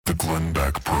The Glenn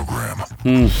Beck Program.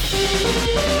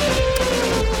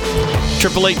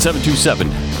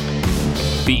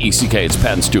 888-727-BECK. It's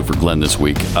Pat and Stu for Glenn this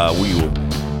week. We will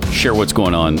share what's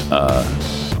going on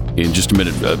in just a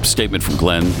minute. A statement from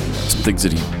Glenn, some things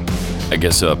that he, I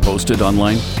guess, posted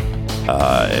online.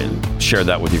 And share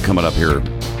that with you coming up here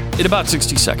in about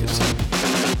 60 seconds.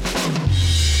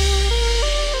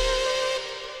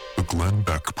 The Glenn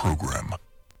Beck Program.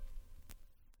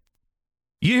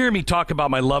 You hear me talk about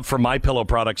my love for MyPillow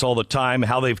products all the time,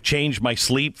 how they've changed my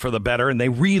sleep for the better, and they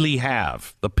really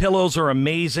have. The pillows are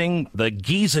amazing, the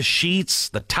Giza sheets,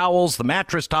 the towels, the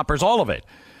mattress toppers, all of it.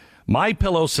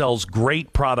 MyPillow sells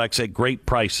great products at great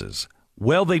prices.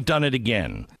 Well, they've done it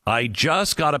again. I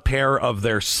just got a pair of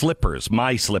their slippers,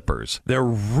 my slippers. They're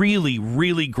really,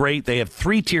 really great. They have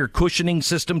 3-tier cushioning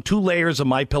system, 2 layers of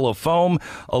MyPillow foam,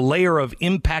 a layer of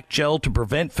impact gel to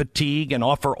prevent fatigue and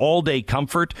offer all-day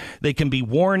comfort. They can be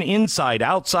worn inside,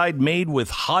 outside, made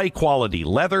with high-quality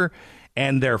leather,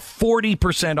 and they're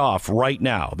 40% off right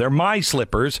now. They're my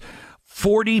slippers.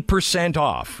 40%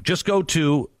 off. Just go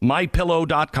to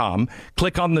mypillow.com,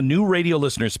 click on the new radio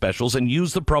listener specials, and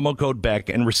use the promo code Beck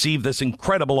and receive this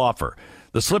incredible offer.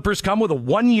 The slippers come with a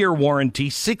 1-year warranty,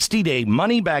 60-day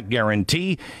money-back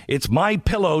guarantee. It's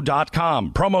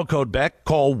mypillow.com. Promo code Beck.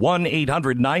 Call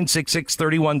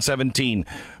 1-800-966-3117.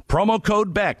 Promo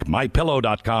code Beck,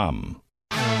 mypillow.com.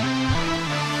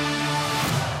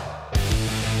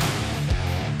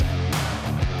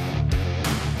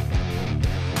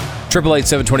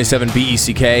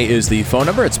 888-727-BECK is the phone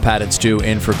number. It's Pat and Stu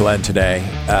in for Glenn today.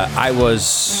 I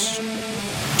was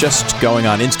just going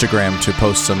on Instagram to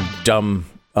post some dumb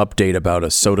update about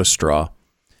a soda straw.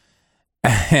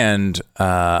 And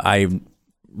I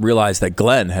realized that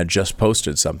Glenn had just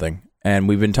posted something. And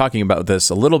we've been talking about this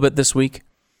a little bit this week.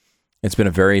 It's been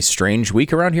a very strange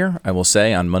week around here, I will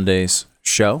say, on Monday's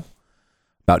show.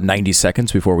 About 90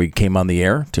 seconds before we came on the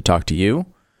air to talk to you.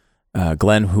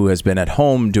 Glenn, who has been at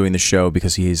home doing the show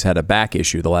because he's had a back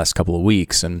issue the last couple of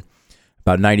weeks, and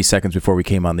about 90 seconds before we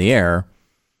came on the air,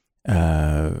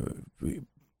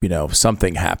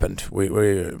 something happened.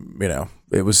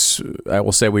 It was, I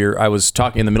will say, I was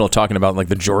talking in the middle of talking about like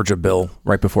the Georgia bill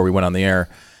right before we went on the air,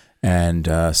 and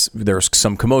there was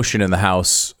some commotion in the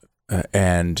house,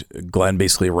 and Glenn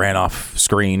basically ran off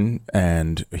screen,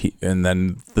 and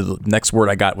then the next word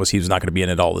I got was he was not going to be in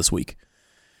it all this week.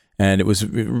 And it was,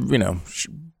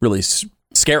 really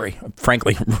scary.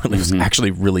 Frankly, it was actually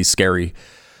really scary.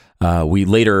 We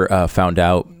later found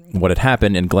out what had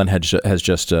happened, and Glenn has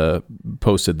just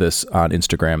posted this on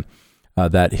Instagram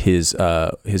that his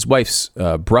wife's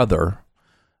brother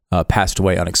passed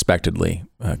away unexpectedly.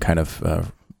 It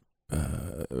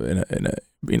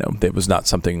was not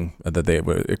something that they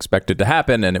were expected to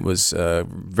happen, and it was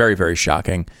very, very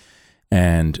shocking.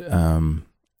 And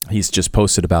he's just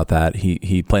posted about that.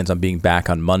 He plans on being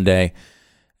back on Monday,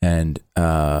 and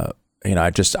I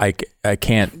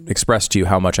can't express to you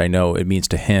how much I know it means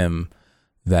to him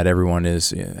that everyone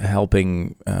is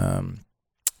helping him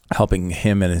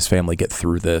and his family get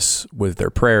through this with their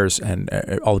prayers, and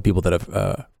all the people that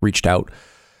have reached out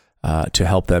to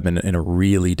help them in a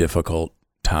really difficult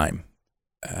time.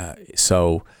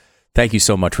 So thank you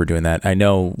so much for doing that. I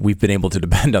know we've been able to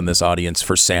depend on this audience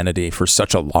for sanity for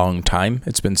such a long time.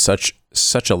 It's been such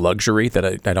a luxury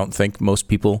that I don't think most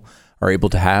people are able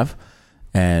to have.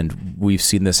 And we've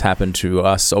seen this happen to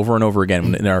us over and over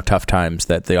again in our tough times,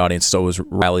 that the audience has always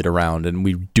rallied around.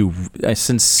 And I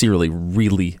sincerely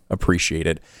really appreciate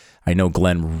it. I know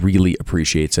Glenn really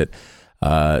appreciates it.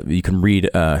 You can read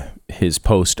his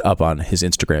post up on his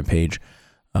Instagram page.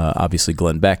 Obviously,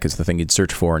 Glenn Beck is the thing you'd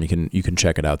search for, and you can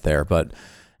check it out there. But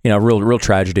real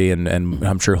tragedy, and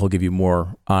I'm sure he'll give you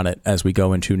more on it as we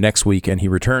go into next week. And he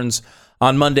returns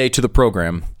on Monday to the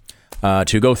program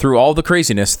to go through all the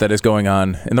craziness that is going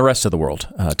on in the rest of the world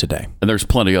today. And there's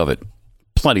plenty of it.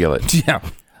 Yeah.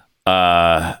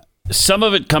 Some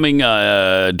of it coming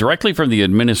directly from the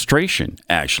administration,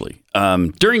 actually.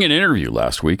 During an interview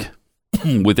last week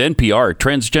with NPR,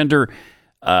 transgender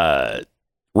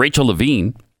Rachel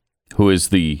Levine, who is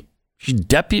the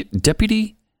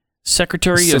deputy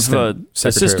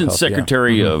assistant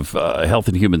secretary of Health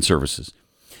and Human Services,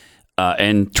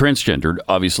 and transgendered,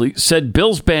 obviously, said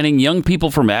bills banning young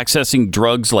people from accessing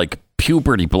drugs like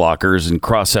puberty blockers and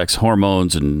cross-sex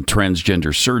hormones and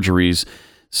transgender surgeries,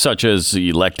 such as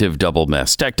elective double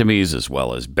mastectomies, as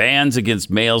well as bans against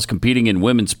males competing in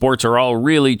women's sports, are all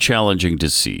really challenging to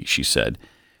see, she said.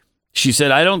 She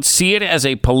said, I don't see it as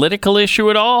a political issue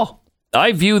at all.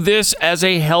 I view this as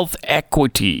a health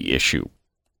equity issue.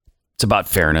 It's about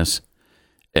fairness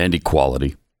and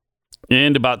equality.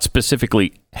 and about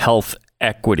specifically health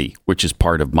equity, which is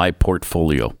part of my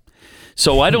portfolio.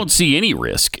 So I don't see any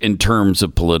risk in terms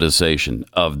of politicization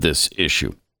of this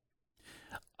issue.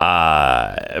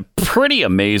 Pretty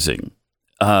amazing,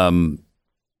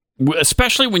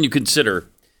 especially when you consider,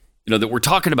 that we're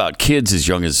talking about kids as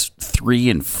young as 3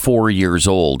 and 4 years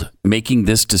old making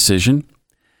this decision.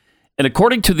 And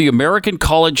according to the American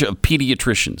College of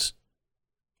Pediatricians,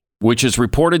 which has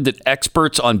reported that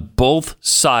experts on both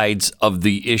sides of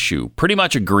the issue pretty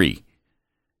much agree,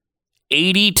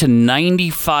 80 to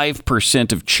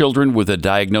 95% of children with a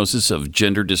diagnosis of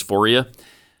gender dysphoria,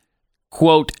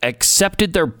 quote,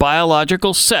 accepted their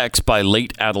biological sex by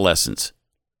late adolescence.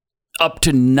 Up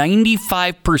to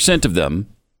 95% of them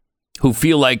who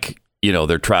feel like,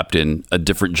 they're trapped in a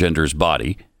different gender's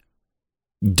body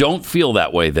don't feel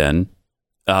that way then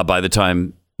by the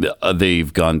time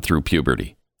they've gone through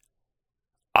puberty.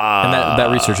 And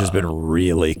that research has been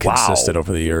really consistent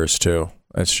over the years, too.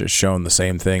 It's just shown the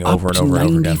same thing over and over and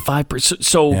over again.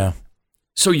 95%.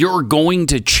 So you're going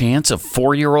to chance a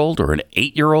 4-year-old or an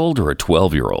 8-year-old or a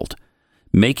 12-year-old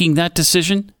making that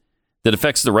decision that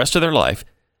affects the rest of their life,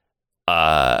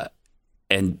 and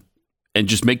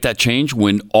just make that change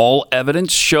when all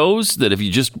evidence shows that if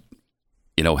you just,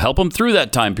 help them through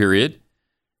that time period,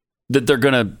 that they're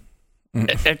going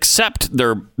to accept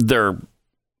their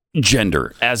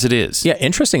gender as it is. Yeah,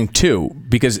 interesting too,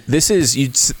 because this is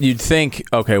you'd think,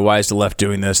 okay, why is the left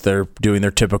doing this? They're doing their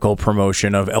typical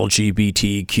promotion of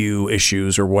LGBTQ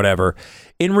issues or whatever.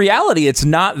 In reality, it's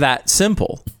not that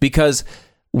simple, because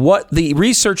what the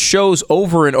research shows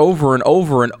over and over and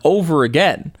over and over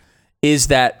again is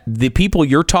that the people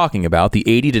you're talking about, the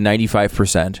 80 to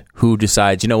 95% who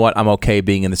decides, I'm okay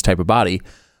being in this type of body,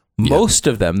 most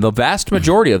of them, the vast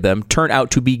majority of them, turn out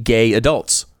to be gay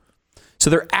adults. So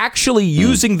they're actually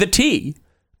using the T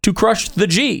to crush the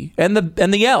G and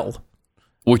the L.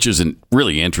 Which is a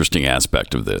really interesting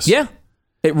aspect of this. Yeah,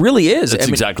 it really is. That's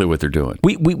exactly what they're doing.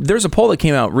 There's a poll that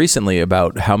came out recently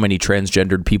about how many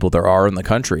transgendered people there are in the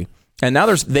country. And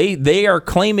now they are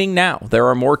claiming now there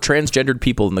are more transgendered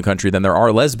people in the country than there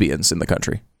are lesbians in the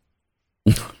country.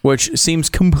 Which seems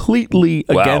completely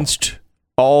against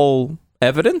all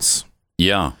evidence.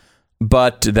 Yeah.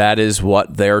 But that is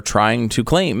what they're trying to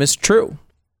claim is true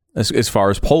as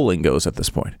far as polling goes at this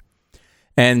point.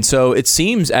 And so it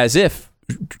seems as if,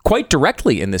 quite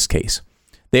directly in this case,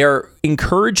 they are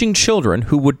encouraging children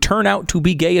who would turn out to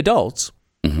be gay adults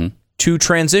to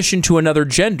transition to another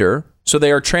gender, so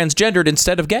they are transgendered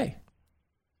instead of gay.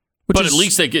 But at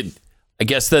least they could, I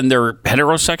guess then they're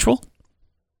heterosexual?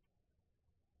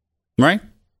 Right?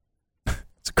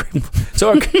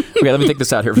 So okay, let me take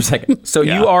this out here for a second. So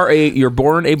you're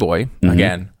born a boy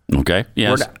again. Okay.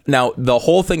 Yes. Now the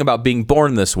whole thing about being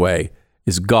born this way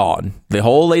is gone. The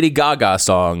whole Lady Gaga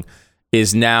song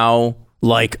is now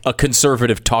like a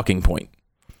conservative talking point,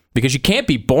 because you can't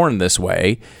be born this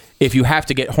way if you have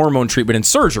to get hormone treatment and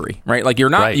surgery, right? Like you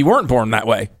weren't born that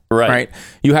way, right?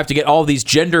 You have to get all these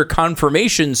gender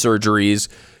confirmation surgeries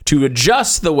to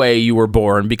adjust the way you were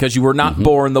born, because you were not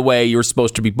born the way you were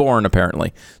supposed to be born,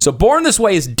 apparently. So Born This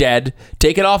Way is dead.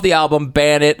 Take it off the album,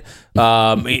 ban it,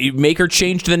 make her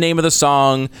change the name of the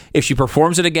song. If she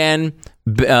performs it again,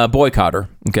 boycott her,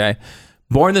 okay?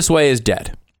 Born This Way is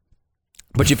dead.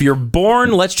 But if you're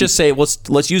born, let's just say,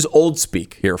 let's use old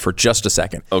speak here for just a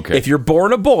second. Okay. If you're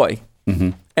born a boy,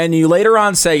 and you later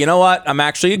on say, you know what, I'm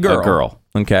actually a girl.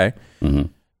 Okay.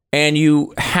 And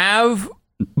you have...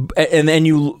 And then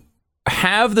you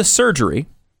have the surgery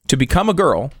to become a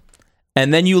girl,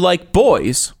 and then you like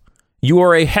boys, you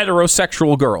are a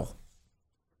heterosexual girl.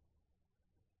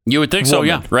 You would think so,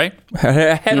 yeah, right?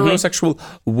 A heterosexual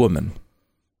woman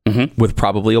with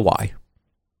probably a Y.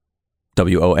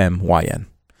 WOMYN.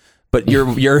 But you're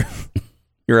a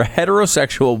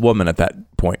heterosexual woman at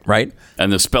that point, right?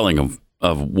 And the spelling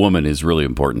of woman is really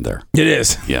important there. It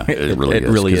is. Yeah, it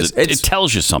really is. It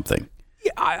tells you something.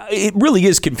 It really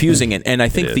is confusing, and I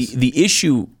think the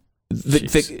issue,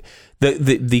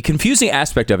 the confusing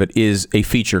aspect of it is a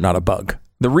feature, not a bug.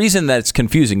 The reason that it's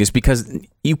confusing is because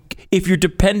if you're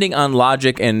depending on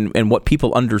logic and what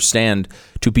people understand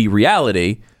to be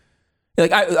reality,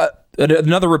 like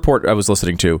another report I was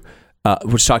listening to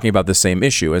was talking about the same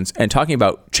issue and talking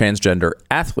about transgender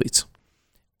athletes,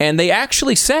 and they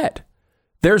actually said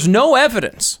there's no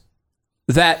evidence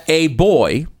that a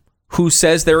boy who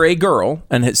says they're a girl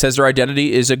and it says their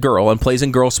identity is a girl and plays in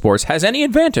girl sports has any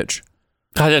advantage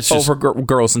over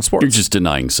girls in sports. You're just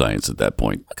denying science at that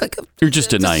point. You're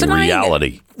just denying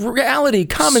reality. Reality,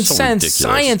 common sense, ridiculous.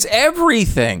 Science,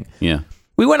 everything. Yeah.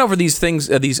 We went over these things,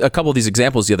 a couple of these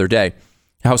examples the other day.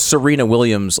 how Serena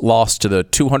Williams lost to the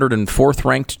 204th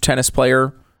ranked tennis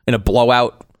player in a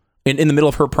blowout in the middle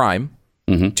of her prime.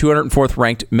 204th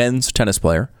ranked men's tennis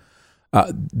player.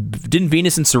 Didn't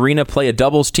Venus and Serena play a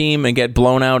doubles team and get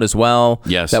blown out as well?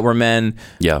 Yes. That were men.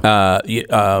 Yeah.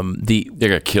 They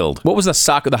got killed. What was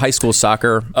the high school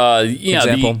soccer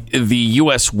example? The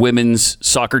U.S. women's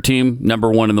soccer team,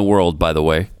 number 1 in the world, by the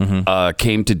way,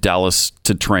 came to Dallas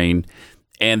to train,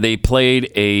 and they played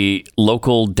a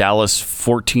local Dallas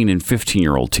 14 and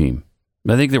 15-year-old team.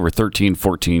 I think they were 13,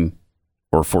 14,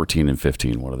 or 14 and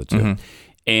 15, one of the two,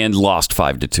 and lost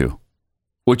 5-2,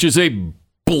 which is a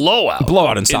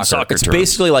blowout in soccer. It's terms.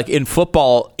 basically like in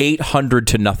football, 800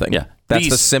 to nothing. Yeah.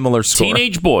 That's a similar score.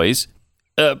 Teenage boys,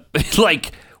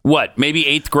 like what, maybe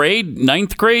 8th grade,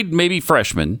 9th grade, maybe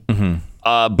freshmen,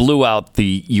 blew out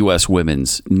the U.S.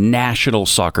 women's national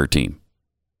soccer team.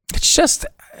 It's just,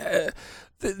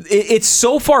 it's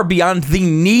so far beyond the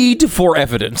need for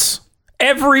evidence.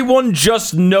 Everyone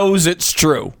just knows it's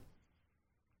true.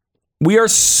 We are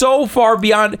so far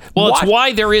beyond. Well, it's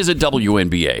why there is a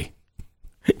WNBA.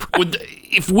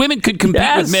 If women could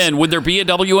compete with men, would there be a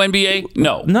WNBA?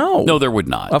 No, there would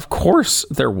not. Of course,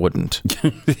 there wouldn't.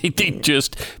 They'd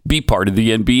just be part of the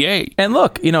NBA. And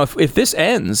look, if this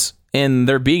ends and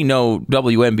there being no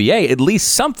WNBA, at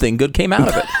least something good came out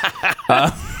of it.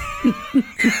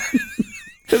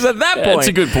 Because at that point, that's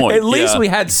a good point. At least we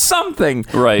had something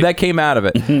that came out of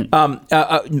it.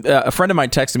 A friend of mine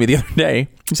texted me the other day.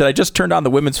 He said, I just turned on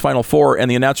the women's Final Four, and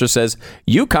the announcer says,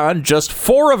 UConn just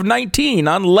 4 of 19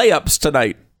 on layups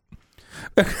tonight.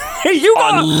 On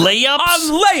layups?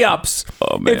 On layups.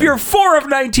 Oh, man. If you're 4 of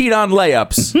 19 on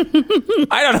layups,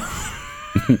 I don't know.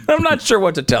 I'm not sure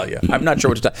what to tell you. That's not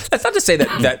to say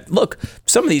that look,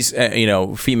 some of these,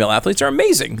 female athletes are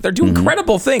amazing. They're doing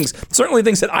incredible things. Certainly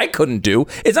things that I couldn't do.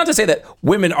 It's not to say that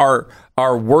women are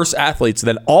worse athletes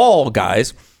than all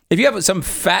guys. If you have some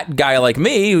fat guy like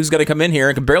me who's going to come in here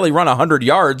and can barely run 100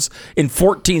 yards in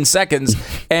 14 seconds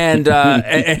and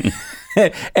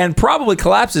probably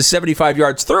collapses 75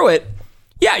 yards through it,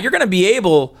 yeah, you're going to be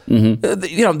able,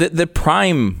 the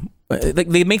prime.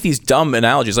 They make these dumb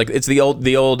analogies, like it's the old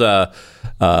the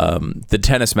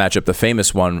tennis matchup, the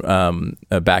famous one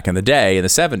back in the day in the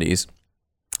 70s,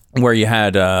 where you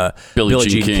had Billie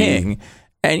Jean King.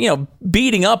 And,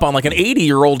 beating up on like an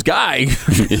 80-year-old guy.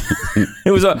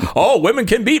 It was women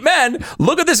can beat men.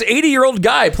 Look at this 80-year-old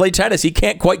guy play tennis. He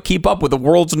can't quite keep up with the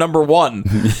world's number 1.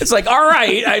 It's like, all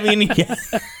right. I mean, yeah.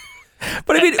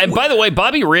 But I mean, and by the way,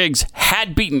 Bobby Riggs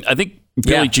had beaten, I think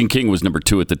Billie Jean King was number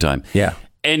 2 at the time. Yeah.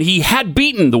 And he had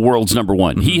beaten the world's number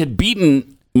 1. He had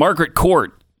beaten Margaret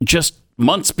Court just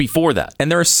months before that.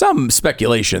 And there is some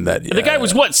speculation that the guy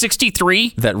was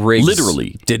 63? That Riggs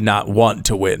literally did not want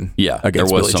to win. Yeah, against there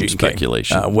was Billie some Jean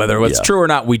speculation. King. Whether it's true or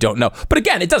not, we don't know. But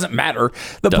again, it doesn't matter.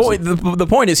 The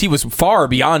point is he was far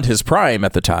beyond his prime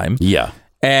at the time. Yeah.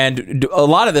 And a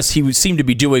lot of this he seemed to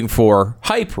be doing for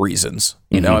hype reasons.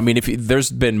 I mean,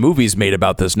 there's been movies made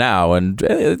about this now, and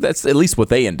that's at least what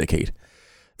they indicate.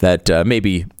 That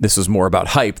maybe this was more about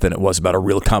hype than it was about a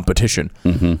real competition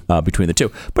between the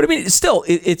two. But I mean,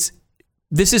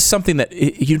 this is something that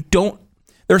you don't.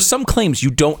 There are some claims you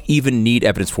don't even need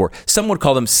evidence for. Some would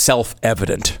call them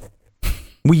self-evident.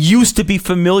 We used to be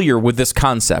familiar with this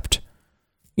concept.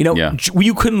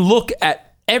 You can look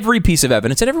at every piece of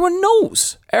evidence and everyone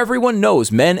knows. Everyone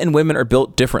knows men and women are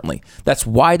built differently. That's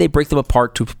why they break them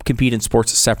apart to compete in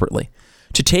sports separately.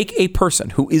 To take a person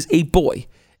who is a boy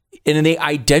and they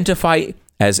identify,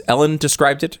 as Ellen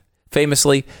described it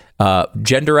famously,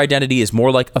 gender identity is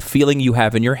more like a feeling you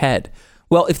have in your head.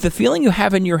 Well, if the feeling you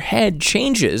have in your head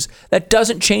changes, that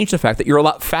doesn't change the fact that you're a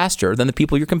lot faster than the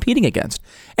people you're competing against.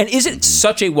 And is it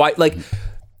such a wide,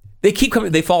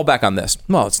 they fall back on this.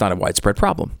 Well, it's not a widespread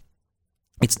problem.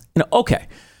 It's, okay.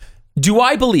 Do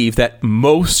I believe that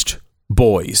most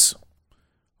boys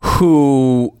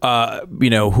who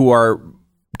are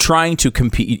trying to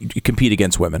compete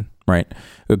against women, right?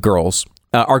 Girls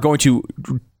are going to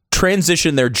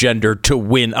transition their gender to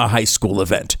win a high school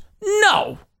event?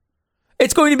 No.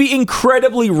 It's going to be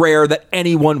incredibly rare that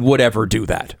anyone would ever do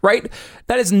that, right?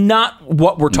 That is not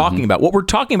what we're talking about. What we're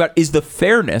talking about is the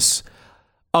fairness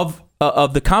of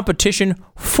the competition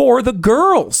for the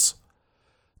girls.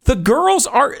 The girls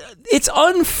it's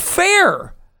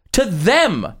unfair to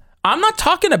them. I'm not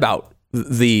talking about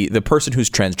the person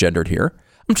who's transgendered here.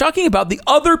 I'm talking about the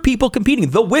other people competing,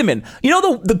 the women.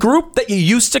 The group that you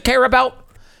used to care about?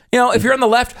 If you're on the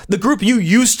left, the group you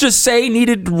used to say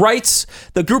needed rights,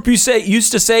 the group you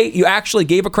used to say you actually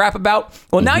gave a crap about,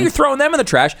 well, now you're throwing them in the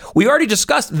trash. We already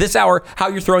discussed this hour how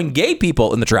you're throwing gay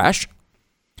people in the trash.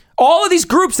 All of these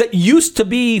groups that used to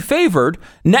be favored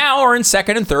now are in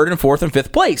second and third and fourth and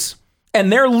fifth place.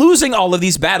 And they're losing all of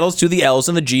these battles to the L's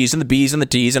and the G's and the B's and the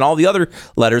T's and all the other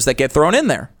letters that get thrown in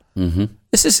there. Mm-hmm.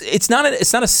 It's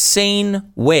not a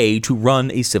sane way to run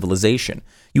a civilization.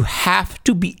 You have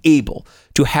to be able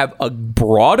to have a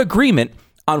broad agreement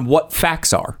on what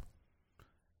facts are.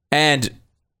 And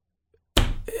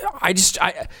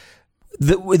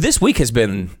this week has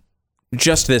been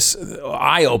just this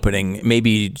eye-opening,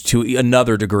 maybe to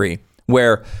another degree,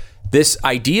 where this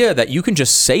idea that you can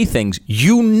just say things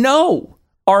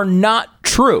are not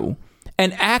true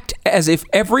and act as if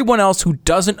everyone else who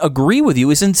doesn't agree with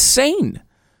you is insane.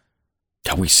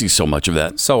 We see so much of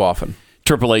that. So often.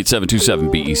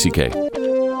 888-727-BECK.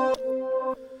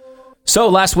 So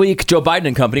last week, Joe Biden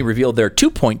and company revealed their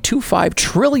 $2.25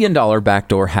 trillion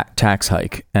backdoor tax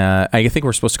hike. I think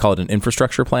we're supposed to call it an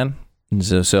infrastructure plan.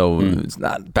 So it's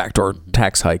not backdoor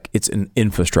tax hike. It's an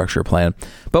infrastructure plan.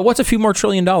 But what's a few more $1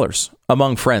 trillion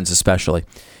among friends, especially?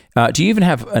 Do you even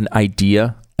have an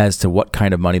idea as to what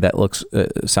kind of money that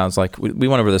sounds like? We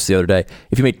went over this the other day.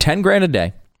 If you made $10,000 a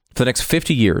day for the next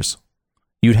 50 years,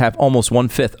 you'd have almost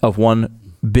 1/5 of $1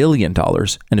 billion.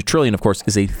 And a trillion, of course,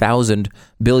 is 1,000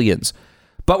 billions.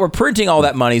 But we're printing all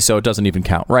that money, so it doesn't even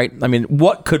count, right? I mean,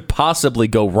 what could possibly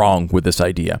go wrong with this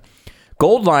idea?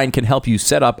 Goldline can help you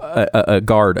set up a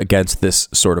guard against this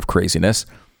sort of craziness.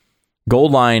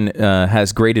 Goldline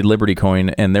has Graded Liberty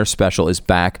coin, and their special is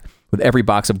back. With every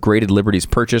box of Graded Liberties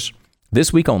purchased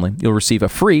this week only, you'll receive a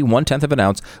free 1/10 of an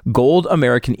ounce Gold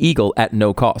American Eagle at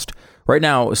no cost. Right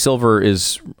now, silver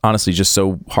is honestly just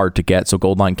so hard to get, so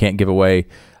Goldline can't give away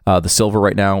the silver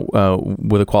right now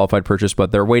with a qualified purchase,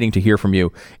 but they're waiting to hear from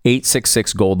you.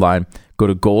 866-GOLDLINE. Go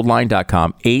to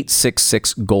goldline.com,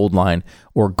 866-GOLDLINE,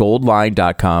 or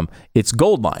goldline.com. It's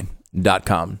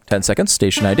goldline.com. 10 seconds,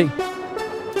 station ID.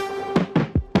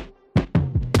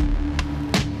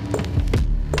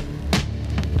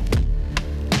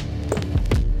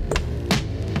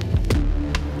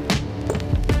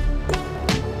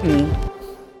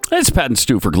 It's Pat and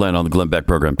Stu for Glenn on the Glenn Beck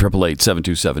program,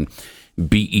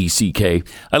 888-727-BECK.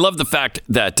 I love the fact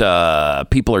that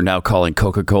people are now calling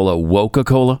Coca-Cola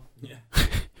Woca-Cola. Yeah.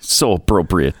 So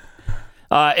appropriate.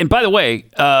 And by the way,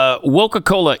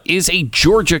 Woca-Cola is a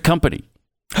Georgia company.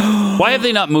 Why have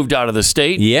they not moved out of the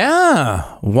state?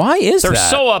 Yeah. Why is They're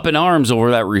that? so up in arms over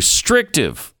that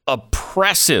restrictive,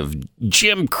 oppressive,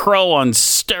 Jim Crow on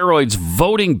steroids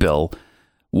voting bill.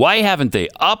 Why haven't they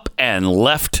up and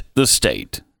left the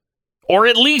state? Or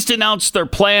at least announced their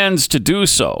plans to do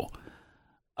so?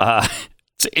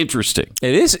 It's interesting.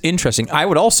 It is interesting. I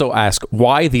would also ask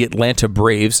why the Atlanta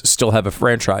Braves still have a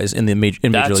franchise in Major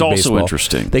League Baseball. That's also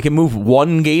interesting. They can move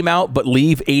one game out but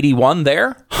leave 81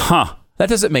 there? Huh. That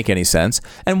doesn't make any sense.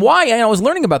 And why, and I was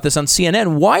learning about this on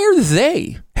CNN, why are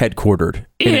they headquartered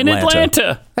in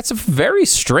Atlanta? That's a very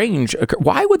strange,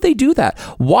 why would they do that?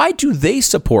 Why do they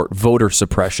support voter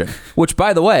suppression? Which,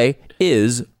 by the way,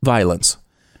 is violence.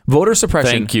 Voter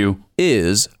suppression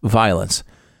is violence.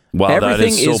 Wow,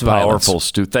 everything that is so powerful,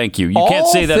 Stu. Thank you. You can't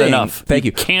say that enough. Thank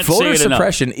you. Can't Voter say it enough.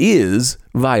 suppression is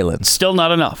violence. Still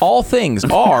not enough. All things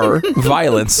are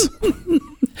violence.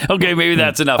 Okay, maybe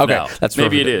that's enough now. That's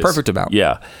maybe perfect. it is. Perfect amount.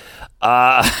 Yeah.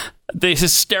 The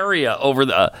hysteria over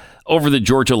the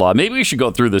Georgia law. Maybe we should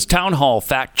go through this. Town Hall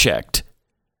fact-checked.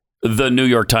 The New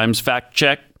York Times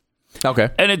fact-check. Okay.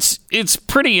 And it's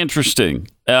pretty interesting.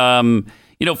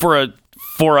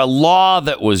 For a law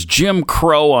that was Jim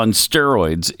Crow on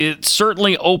steroids, it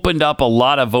certainly opened up a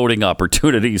lot of voting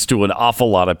opportunities to an awful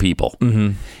lot of people.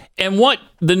 Mm-hmm. And what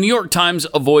the New York Times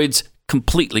avoids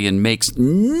completely and makes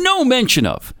no mention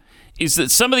of is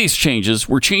that some of these changes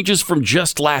were changes from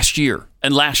just last year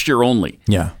and last year only.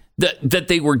 Yeah. That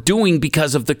they were doing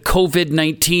because of the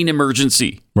COVID-19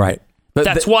 emergency. Right. But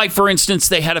that's why, for instance,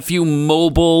 they had a few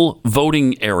mobile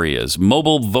voting areas,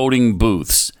 mobile voting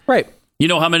booths. Right. You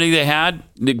know how many they had?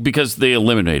 Because they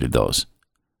eliminated those.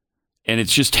 And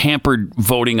it's just hampered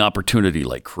voting opportunity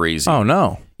like crazy. Oh,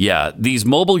 no. Yeah. These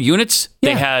mobile units,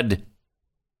 they had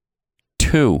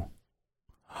 2.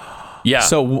 Yeah.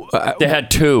 So they had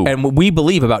 2. And we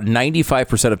believe about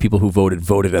 95% of people who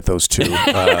voted at those 2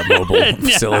 mobile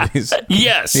facilities.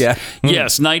 Yes. Yeah.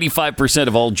 Yes. 95%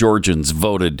 of all Georgians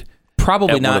voted.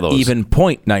 Probably not even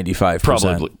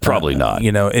 0.95%. Probably not.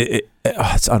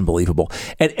 It's unbelievable.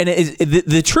 And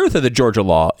the truth of the Georgia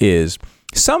law is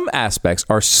some aspects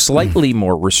are slightly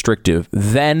more restrictive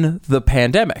than the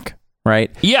pandemic, right?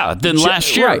 Yeah, than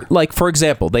last year. Right. Like, for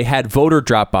example, they had voter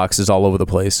drop boxes all over the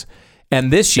place. And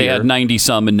this year, they had 90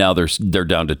 some, and now they're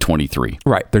down to 23.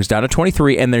 Right, there's down to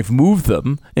 23, and they've moved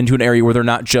them into an area where they're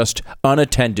not just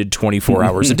unattended 24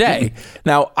 hours a day.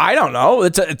 Now, I don't know.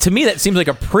 To me, that seems like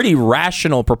a pretty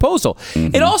rational proposal.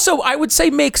 It also, I would say,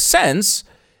 makes sense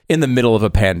in the middle of a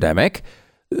pandemic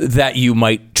that you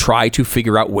might try to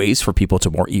figure out ways for people to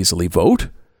more easily vote,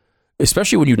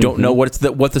 especially when you don't know what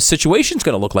the situation's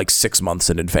going to look like 6 months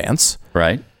in advance.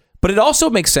 Right. But it also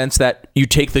makes sense that you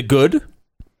take the good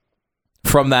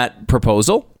from that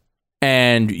proposal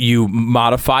and you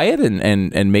modify it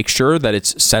and make sure that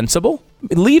it's sensible.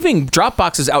 Leaving drop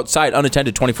boxes outside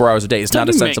unattended 24 hours a day is not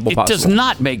a sensible possible. It does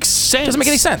not make sense. It doesn't make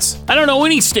any sense. I don't know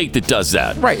any state that does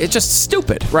that. Right. It's just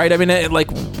stupid, right? I mean,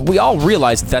 we all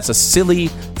realize that that's a silly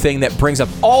thing that brings up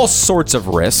all sorts of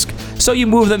risk. So you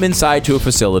move them inside to a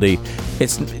facility.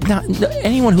 It's not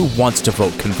anyone who wants to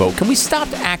vote can vote. Can we stop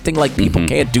acting like people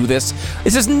can't do this?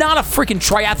 This is not a freaking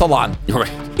triathlon.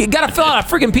 Right. You got to fill out a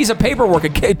freaking piece of paperwork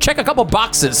and check a couple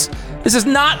boxes. This is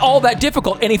not all that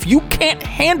difficult. And if you can't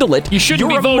handle it,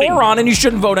 you're a moron and you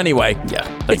shouldn't vote anyway. Yeah,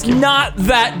 it's not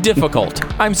that difficult.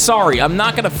 I'm sorry. I'm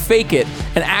not going to fake it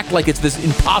and act like it's this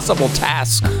impossible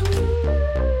task.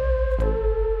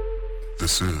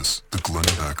 This is the Glenn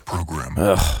Beck Program.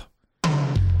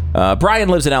 Brian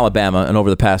lives in Alabama, and over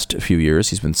the past few years,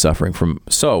 he's been suffering from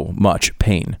so much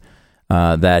pain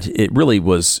that it really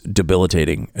was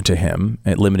debilitating to him.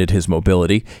 It limited his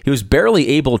mobility. He was barely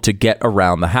able to get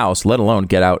around the house, let alone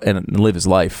get out and live his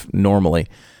life normally.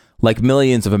 Like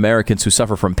millions of Americans who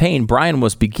suffer from pain, Brian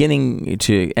was beginning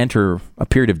to enter a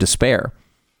period of despair.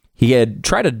 He had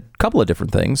tried a couple of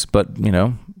different things, but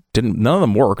none of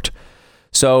them worked.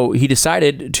 So he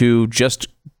decided to just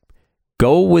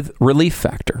go with Relief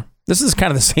Factor. This is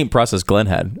kind of the same process Glenn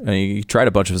had. He tried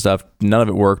a bunch of stuff, none of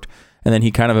it worked, and then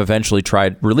he kind of eventually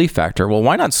tried Relief Factor. Well,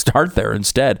 why not start there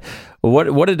instead?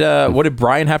 What did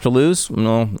Brian have to lose?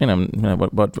 Well,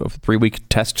 what a 3-week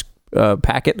test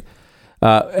packet.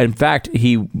 In fact,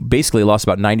 he basically lost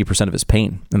about 90% of his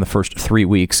pain in the first 3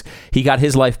 weeks. He got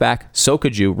his life back. So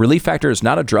could you. Relief Factor is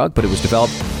not a drug, but it was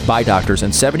developed by doctors,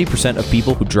 and 70% of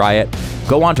people who try it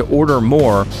go on to order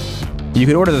more. You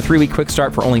can order the 3-week quick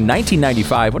start for only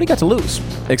 $19.95. What do you got to lose?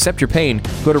 Accept your pain.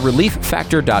 Go to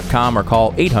relieffactor.com or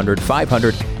call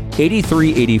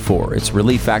 800-500-8384. It's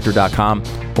relieffactor.com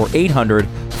or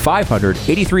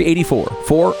 800-500-8384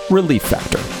 for Relief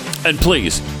Factor. And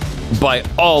please, by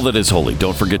all that is holy,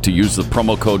 don't forget to use the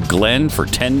promo code GLENN for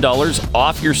 $10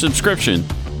 off your subscription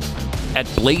at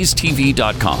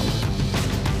blazetv.com.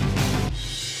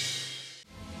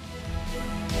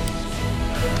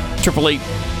 Triple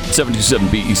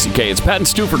 8-727-BECK. It's Pat and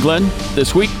Stu for Glenn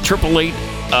this week. 888,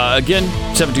 again,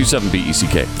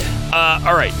 727-BECK.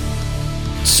 All right.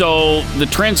 So the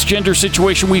transgender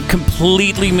situation, we've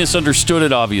completely misunderstood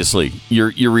it, obviously.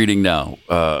 You're reading now,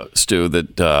 Stu,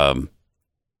 that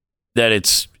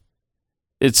it's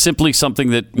simply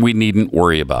something that we needn't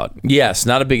worry about. Yes,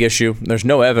 not a big issue. There's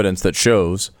no evidence that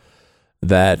shows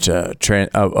that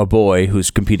a boy who's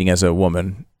competing as a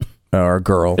woman or a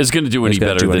girl is going to do any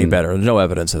better. There's no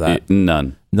evidence of that.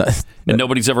 None. And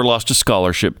nobody's ever lost a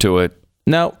scholarship to it.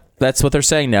 No, that's what they're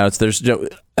saying now. There's no,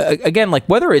 again, like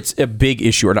whether it's a big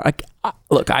issue or not.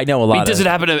 Look, I know a lot. Does it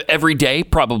happen every day?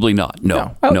 Probably not.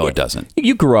 No, it doesn't.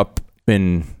 You grew up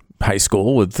in high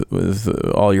school with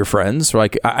all your friends.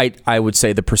 Like I would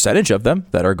say the percentage of them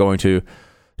that are going to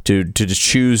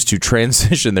choose to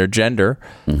transition their gender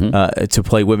to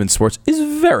play women's sports is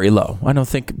very low. I don't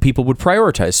think people would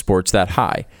prioritize sports that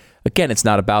high. Again, it's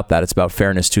not about that. It's about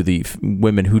fairness to the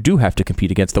women who do have to compete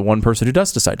against the one person who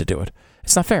does decide to do it.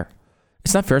 It's not fair.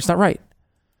 It's not fair. It's not right.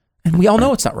 And we all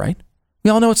know it's not right. We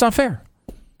all know it's not fair.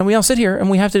 And we all sit here and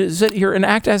we have to sit here and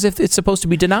act as if it's supposed to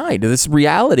be denied. This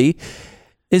reality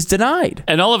is denied.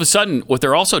 And all of a sudden, what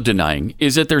they're also denying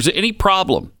is that there's any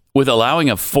problem with allowing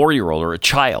a 4-year-old or a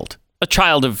child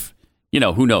of,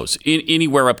 who knows,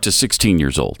 anywhere up to 16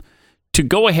 years old, to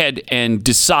go ahead and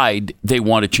decide they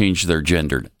want to change their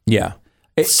gender. Yeah.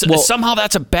 Somehow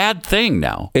that's a bad thing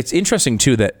now. It's interesting,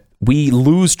 too, that we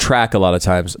lose track a lot of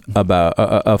times about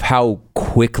of how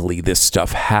quickly this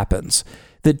stuff happens.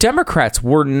 The Democrats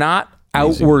were not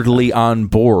outwardly on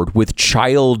board with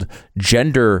child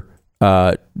gender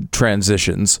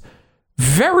transitions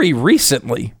very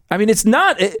recently. I mean, it's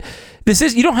not.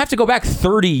 You don't have to go back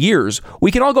 30 years.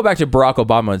 We can all go back to Barack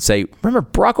Obama and say, remember,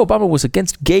 Barack Obama was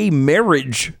against gay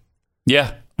marriage.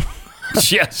 Yeah.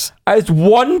 Yes. As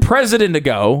one president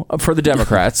ago for the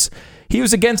Democrats, he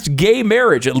was against gay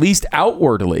marriage, at least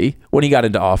outwardly, when he got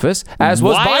into office, as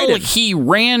was Biden. While he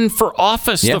ran for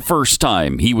office the first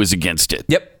time, he was against it.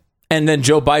 Yep. And then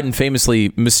Joe Biden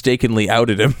famously mistakenly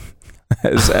outed him.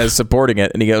 as supporting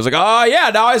it, and he goes like, "Oh yeah,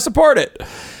 now I support it."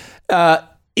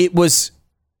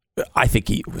 I think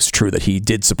it was true that he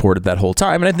did support it that whole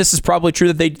time, and this is probably true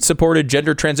that they supported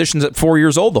gender transitions at 4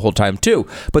 years old the whole time too.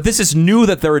 But this is new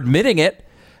that they're admitting it.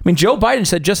 I mean, Joe Biden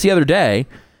said just the other day,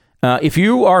 if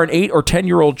you are an 8 or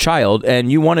 10-year-old child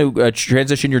and you want to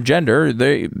transition your gender,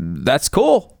 that's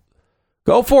cool.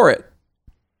 Go for it.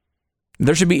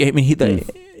 There should be. I mean,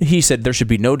 he said there should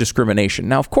be no discrimination.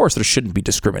 Now, of course, there shouldn't be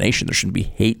discrimination. There shouldn't be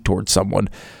hate towards someone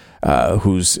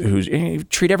who's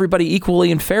treat everybody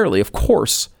equally and fairly. Of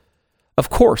course.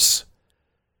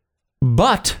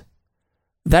 But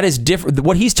that is different.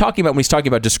 What he's talking about when he's talking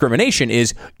about discrimination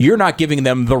is you're not giving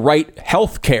them the right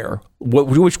health care,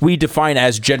 which we define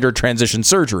as gender transition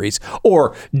surgeries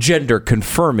or gender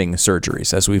confirming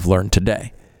surgeries, as we've learned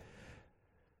today.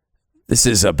 This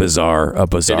is a bizarre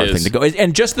thing to go.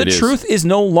 And just the truth is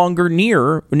no longer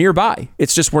nearby.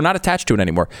 It's just we're not attached to it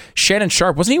anymore. Shannon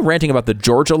Sharp, wasn't he ranting about the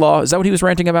Georgia law? Is that what he was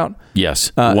ranting about?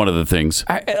 Yes, one of the things.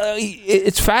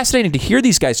 It's fascinating to hear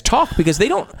these guys talk because they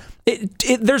don't.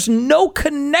 There's no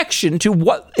connection to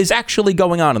what is actually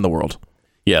going on in the world.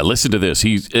 Yeah, listen to this.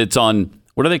 It's on,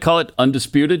 what do they call it?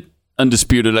 Undisputed,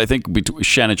 I think, between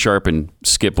Shannon Sharp and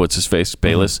Skip, what's his face,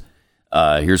 Bayless.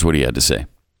 Here's what he had to say.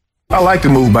 I like the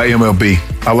move by MLB.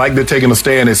 I like they're taking a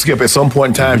stand. And Skip, at some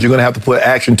point in time, you're going to have to put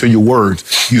action to your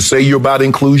words. You say you're about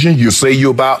inclusion. You say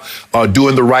you're about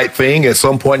doing the right thing. At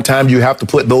some point in time, you have to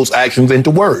put those actions into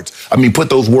words. Put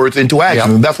those words into action.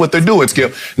 Yep. And that's what they're doing,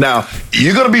 Skip. Now,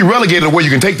 you're going to be relegated to where you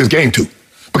can take this game to.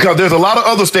 Because there's a lot of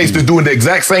other states that's doing the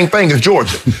exact same thing as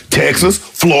Georgia. Texas,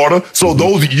 Florida. So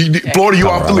Florida, you're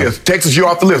off the list. Texas, you're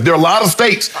off the list. There are a lot of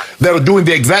states that are doing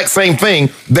the exact same thing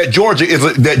that Georgia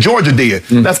did.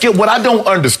 Now, Skip, what I don't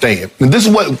understand, and this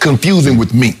is what's confusing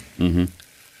with me.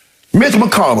 Mitch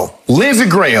McConnell, Lindsey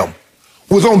Graham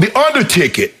was on the under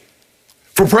ticket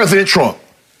for President Trump.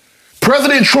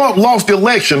 President Trump lost the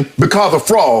election because of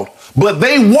fraud, but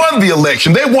they won the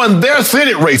election. They won their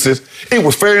Senate races. It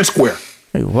was fair and square.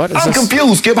 Hey, I'm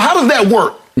confused, Skip. How does that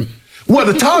work? Well,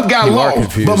 the top guy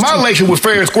lost, but my election was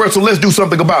fair and square, so let's do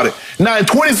something about it. Now, in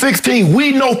 2016,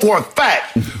 we know for a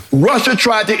fact Russia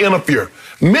tried to interfere.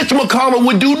 Mitch McConnell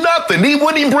would do nothing. He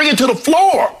wouldn't even bring it to the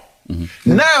floor.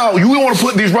 Now, we want to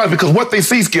put these rights because what they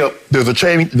see, Skip, there's a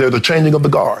changing of the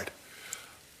guard.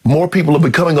 More people are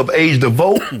becoming of age to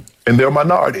vote, and they're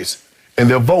minorities. And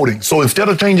they're voting. So instead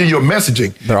of changing your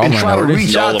messaging and try to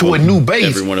reach out to a new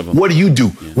base, what do?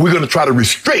 Yeah. We're going to try to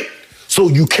restrict so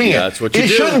you can. Yeah, that's what you do. It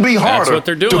shouldn't be harder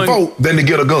to vote than to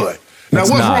get a gun. Now,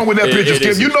 what's wrong with that picture,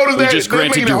 Skip? You notice that just they're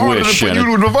making it harder for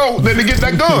you to vote than to get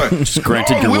that gun. Just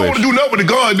granted your we wish. don't want to do nothing with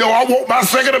the gun. No, I want my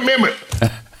Second Amendment.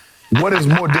 What is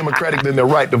more democratic than their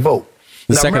right to vote?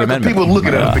 The Second Amendment. People look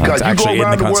at us because you go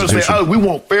around the world and say, "Oh, we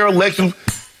want fair elections."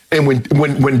 And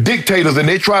when dictators and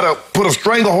they try to put a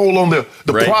stranglehold on the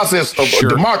process of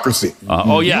democracy,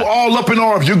 you all up in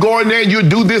arms. You go in there and you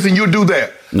do this and you do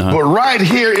that. But right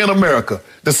here in America,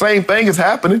 the same thing is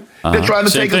happening. They're trying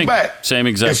to take us back. Same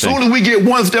exact thing. As soon as we get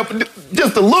one step,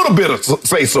 just a little bit of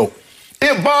say so,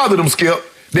 it bothered them, Skip,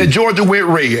 that Georgia went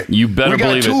red. You better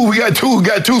believe it. We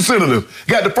got two senators.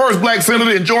 Got the first black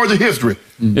senator in Georgia history.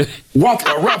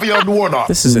 Raphael Warnock.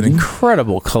 This is an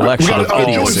incredible collection of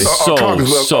idiocy.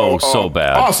 So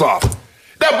bad. Ossoff.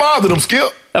 That bothered him,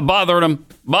 Skip. That bothered him.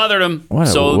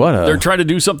 They're trying to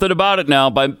do something about it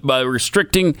now by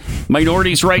restricting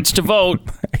minorities' rights to vote.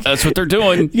 That's what they're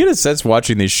doing. You get a sense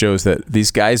watching these shows that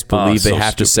these guys believe they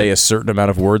have to say a certain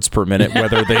amount of words per minute,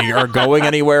 whether they are going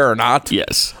anywhere or not.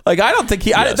 Yes. Like, I don't think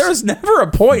there's never a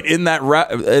point in that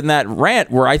rant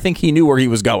where I think he knew where he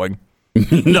was going.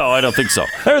 No, I don't think so.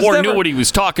 Knew what he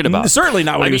was talking about. Certainly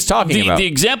not what he was talking about. The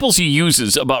examples he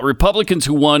uses about Republicans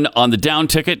who won on the down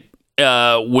ticket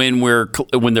when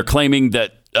they're claiming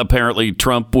that apparently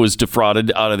Trump was defrauded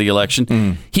out of the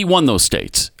election. He won those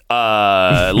states.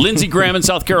 Lindsey Graham in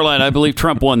South Carolina, I believe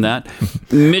Trump won that.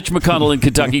 Mitch McConnell in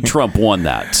Kentucky, Trump won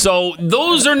that. So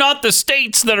those are not the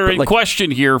states that are in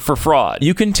question here for fraud.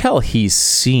 You can tell he's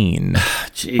seen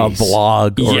a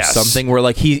blog or something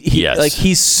where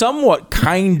he's somewhat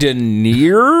kind of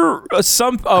near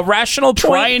a rational point.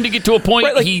 Trying to get to a point.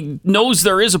 Right, he knows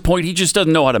there is a point. He just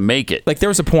doesn't know how to make it. Like there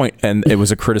was a point, and it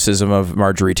was a criticism of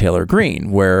Marjorie Taylor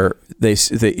Greene, where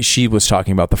she was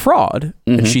talking about the fraud,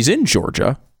 and she's in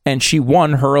Georgia. And she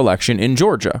won her election in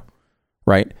Georgia,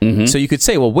 right? So you could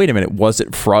say, well, wait a minute, was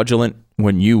it fraudulent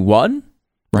when you won?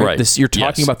 Right. You're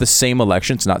talking about the same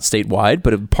election. It's not statewide,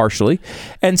 but partially.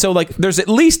 And so, like, there's at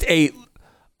least a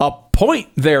point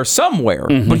there somewhere.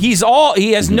 But he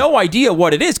has no idea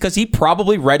what it is because he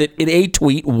probably read it in a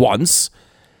tweet once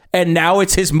And now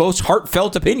it's his most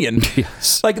heartfelt opinion.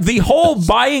 Yes. Like the whole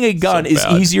buying a gun is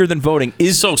easier than voting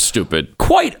is so stupid.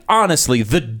 Quite honestly,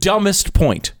 the dumbest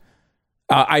point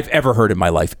I've ever heard in my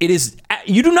life. It is,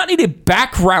 you do not need a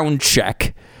background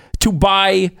check to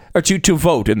buy or to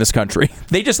vote in this country.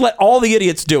 They just let all the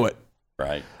idiots do it.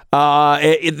 Right.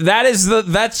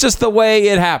 That's just the way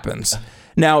it happens.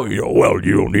 Now, you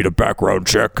don't need a background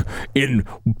check in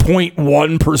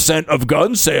 0.1% of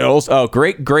gun sales. Oh,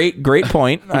 great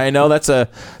point. I know it's a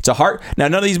hard. Now,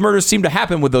 none of these murders seem to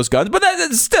happen with those guns, but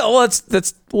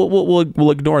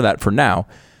we'll ignore that for now.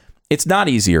 It's not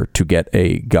easier to get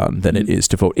a gun than it is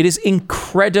to vote. It is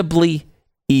incredibly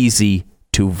easy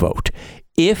to vote.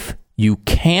 If you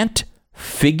can't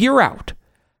figure out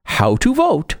how to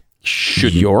vote,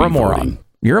 you're a moron. Voting.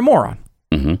 You're a moron.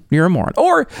 Mm-hmm. You're a moron.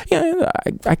 Or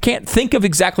I can't think of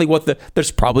exactly what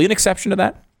there's probably an exception to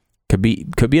that. Could be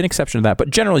an exception to that, but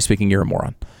generally speaking, you're a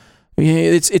moron.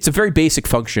 It's a very basic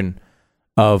function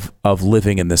of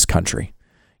living in this country.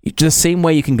 The same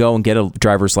way you can go and get a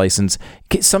driver's license.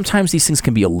 Sometimes these things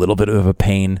can be a little bit of a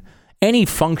pain. Any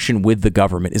function with the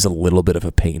government is a little bit of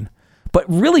a pain. But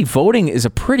really, voting is a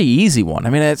pretty easy one. I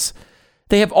mean,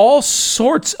 they have all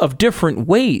sorts of different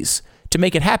ways to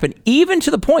make it happen, even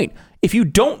to the point, if you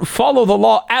don't follow the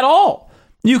law at all,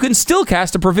 you can still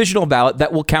cast a provisional ballot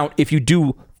that will count if you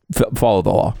do follow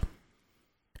the law.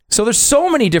 So there's so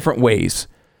many different ways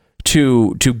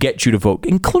to get you to vote,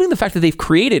 including the fact that they've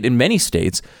created in many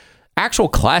states actual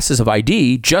classes of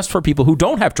ID just for people who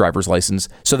don't have driver's license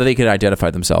so that they can identify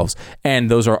themselves.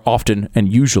 And those are often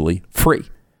and usually free.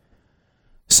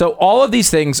 So all of these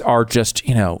things are just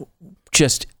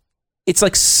it's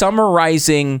like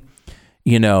summarizing,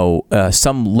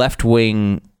 some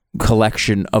left-wing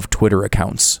collection of Twitter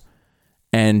accounts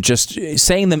and just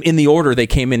saying them in the order they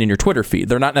came in your Twitter feed.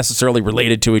 They're not necessarily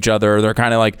related to each other. They're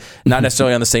kind of like not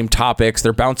necessarily on the same topics.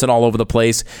 They're bouncing all over the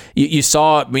place. You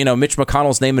saw, Mitch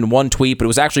McConnell's name in one tweet, but it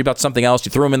was actually about something else. You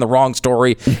threw him in the wrong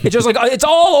story. It's just like, it's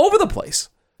all over the place.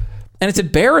 And it's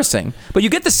embarrassing. But you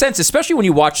get the sense, especially when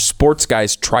you watch sports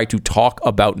guys try to talk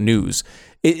about news,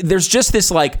 there's just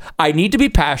this I need to be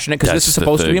passionate because this is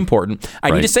supposed to be important.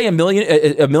 I need to say a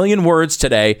million words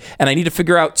today, and I need to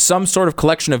figure out some sort of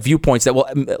collection of viewpoints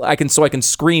that I can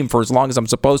scream for as long as I'm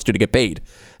supposed to get paid.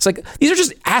 It's like these are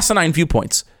just asinine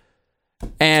viewpoints.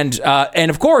 And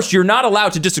of course, you're not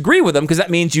allowed to disagree with them because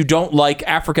that means you don't like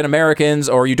African Americans,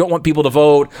 or you don't want people to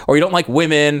vote, or you don't like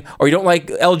women, or you don't like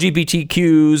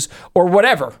LGBTQs, or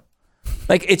whatever.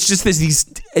 It's just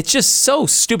it's just so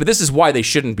stupid. This is why they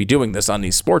shouldn't be doing this on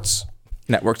these sports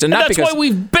networks, and not that's why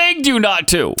we've begged you not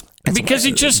to. Because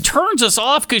it just turns us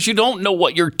off because you don't know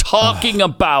what you're talking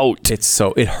about.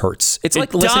 It hurts. It's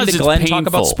like listening to Glenn talk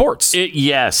about sports.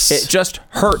 Yes. It just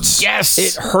hurts. Yes.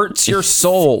 It hurts your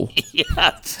soul.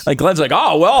 Yes. Like Glenn's like,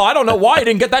 oh, well, I don't know why I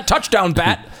didn't get that touchdown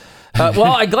bat.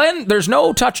 Glenn, there's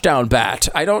no touchdown bat.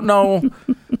 I don't know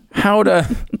how to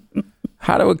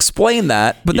explain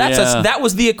that. But that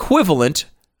was the equivalent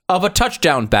of a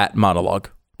touchdown bat monologue.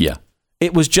 Yeah.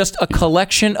 It was just a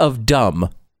collection of dumb.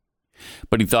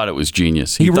 But he thought it was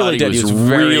genius. He really did. He was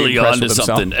really onto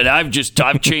something. And I've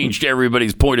changed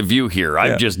everybady's point of view here.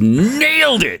 I've just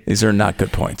nailed it. These are not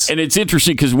good points. And it's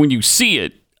interesting because when you see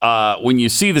it, when you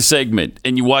see the segment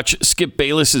and you watch Skip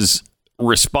Bayless's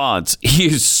response, he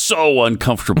is so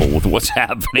uncomfortable with what's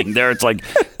happening there. It's like,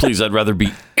 please, I'd rather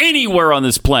be anywhere on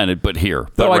this planet but here.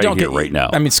 But right now.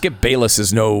 I mean, Skip Bayless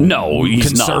is no he's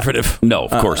conservative. Not. No,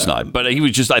 of course not. But he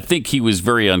was I think he was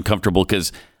very uncomfortable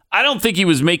because I don't think he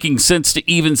was making sense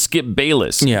to even Skip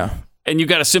Bayless. Yeah. And you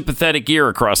got a sympathetic ear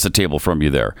across the table from you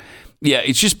there. Yeah,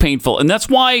 it's just painful. And that's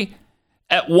why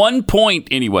at one point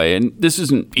anyway, and this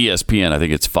isn't ESPN, I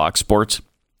think it's Fox Sports.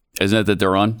 Isn't it that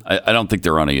they're on? I don't think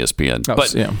they're on ESPN.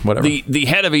 But whatever. The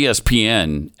head of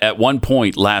ESPN at one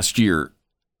point last year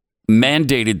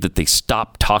mandated that they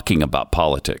stop talking about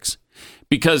politics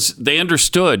because they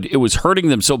understood it was hurting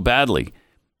them so badly.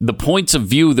 The points of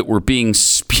view that were being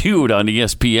spewed on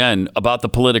ESPN about the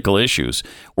political issues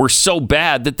were so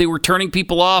bad that they were turning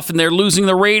people off and they're losing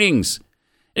the ratings.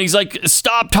 And he's like,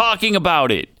 stop talking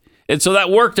about it. And so that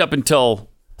worked up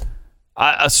until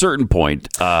a certain point.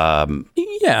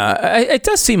 It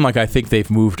does seem like I think they've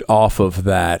moved off of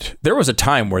that. There was a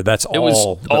time where that's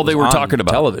all they were talking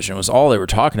about. Television was all they were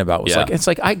talking about.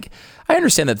 I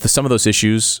understand that some of those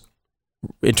issues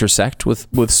intersect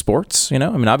with sports. I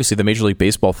mean, obviously the Major League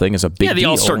Baseball thing is a big deal. The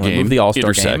All-Star game. The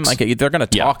All-Star game. They're going to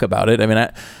talk about it. I mean,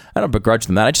 I don't begrudge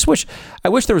them that. I just wish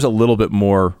there was a little bit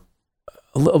more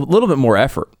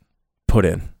effort put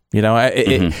in.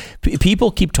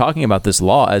 People keep talking about this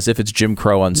law as if it's Jim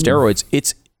Crow on steroids.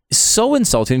 so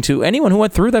insulting to anyone who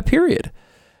went through that period.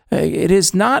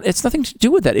 It's nothing to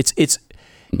do with that. It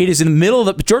is in the middle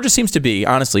of Georgia seems to be,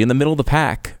 honestly, in the middle of the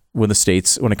pack when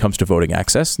it comes to voting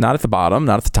access. Not at the bottom,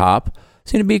 not at the top.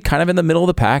 Seem to be kind of in the middle of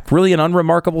the pack. Really an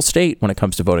unremarkable state when it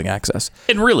comes to voting access.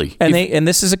 And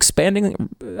this is expanding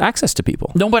access to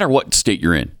people. No matter what state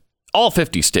you're in, all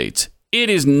 50 states. It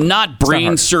is not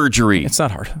brain surgery. It's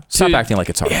not hard. Stop acting like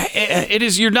it's hard. It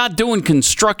is. You're not doing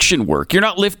construction work. You're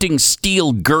not lifting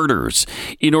steel girders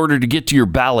in order to get to your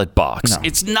ballot box. No.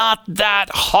 It's not that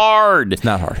hard. It's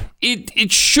not hard.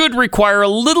 It should require a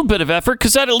little bit of effort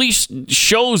because that at least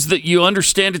shows that you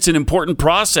understand it's an important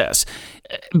process.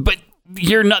 But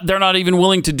they're not even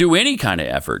willing to do any kind of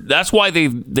effort. That's why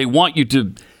they want you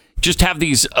to just have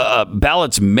these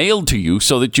ballots mailed to you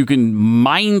so that you can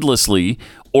mindlessly,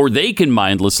 or they can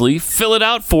mindlessly, fill it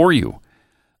out for you.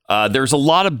 There's a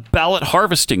lot of ballot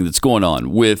harvesting that's going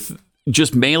on with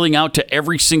just mailing out to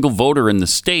every single voter in the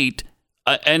state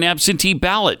an absentee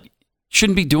ballot.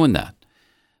 Shouldn't be doing that.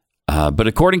 But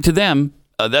according to them,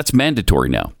 that's mandatory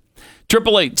now.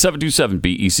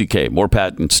 888-727-BECK. More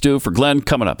Pat and Stu for Glenn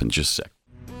coming up in just a sec.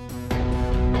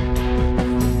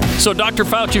 So Dr.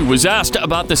 Fauci was asked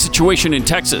about the situation in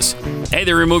Texas. Hey,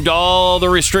 they removed all the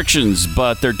restrictions,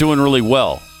 but they're doing really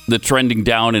well. The trending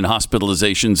down in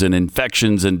hospitalizations and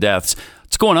infections and deaths.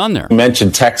 What's going on there? You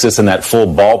mentioned Texas and that full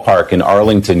ballpark in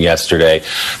Arlington yesterday.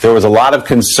 There was a lot of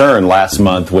concern last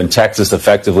month when Texas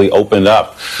effectively opened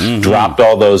up, dropped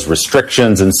all those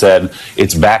restrictions and said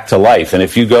it's back to life. And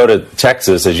if you go to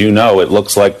Texas, as you know, it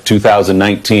looks like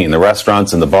 2019. The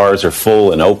restaurants and the bars are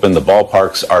full and open. The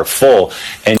ballparks are full.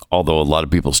 And although a lot of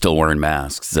people still wearing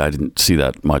masks. I didn't see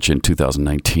that much in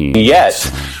 2019.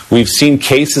 Yet, we've seen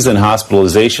cases and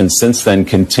hospitalizations since then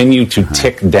continue to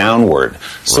tick downward.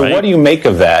 So what do you make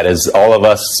of that as all of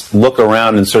us look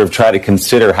around and sort of try to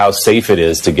consider how safe it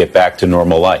is to get back to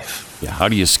normal life? Yeah, how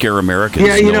do you scare Americans?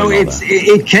 Yeah,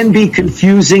 it can be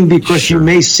confusing because you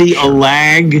may see a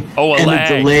lag a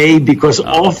delay because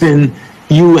often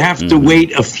you have to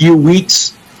wait a few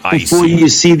weeks before you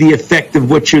see the effect of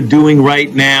what you're doing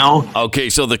right now. Okay,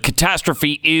 so the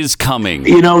catastrophe is coming.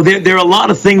 You know, there are a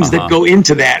lot of things that go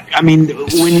into that. I mean,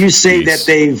 when you say that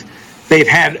they've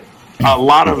had a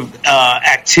lot of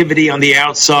activity on the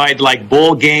outside, like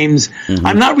ball games,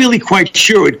 I'm not really quite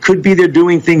sure. It could be they're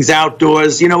doing things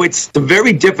outdoors. You know, it's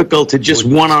very difficult to just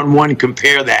one-on-one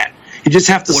compare that. You just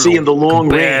have to see in the long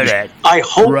range. I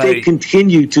hope they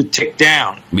continue to tick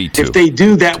down. Me too. If they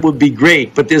do, that would be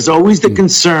great. But there's always the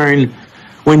concern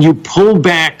when you pull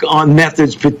back on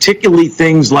methods, particularly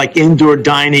things like indoor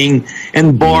dining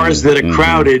and bars that are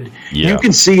crowded. You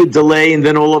can see a delay and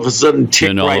then all of a sudden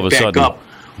tick right back up.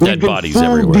 We've been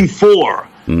fooled before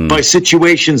by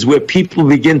situations where people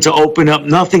begin to open up,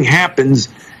 nothing happens,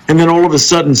 and then all of a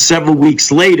sudden, several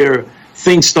weeks later,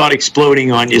 things start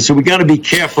exploding on you. So we got to be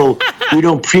careful we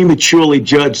don't prematurely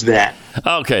judge that.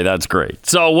 Okay, that's great.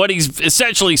 So what he's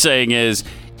essentially saying is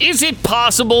it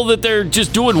possible that they're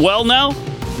just doing well now?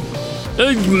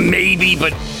 Maybe,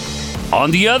 but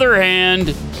on the other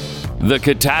hand, the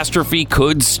catastrophe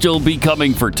could still be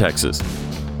coming for Texas.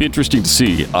 Interesting to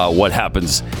see what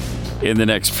happens in the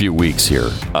next few weeks here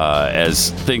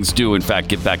as things do, in fact,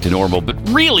 get back to normal. But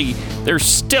really, there's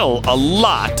still a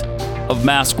lot of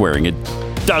mask wearing. It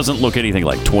doesn't look anything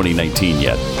like 2019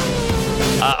 yet.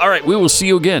 All right, we will see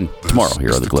you again tomorrow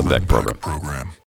here on the Glenn Beck program.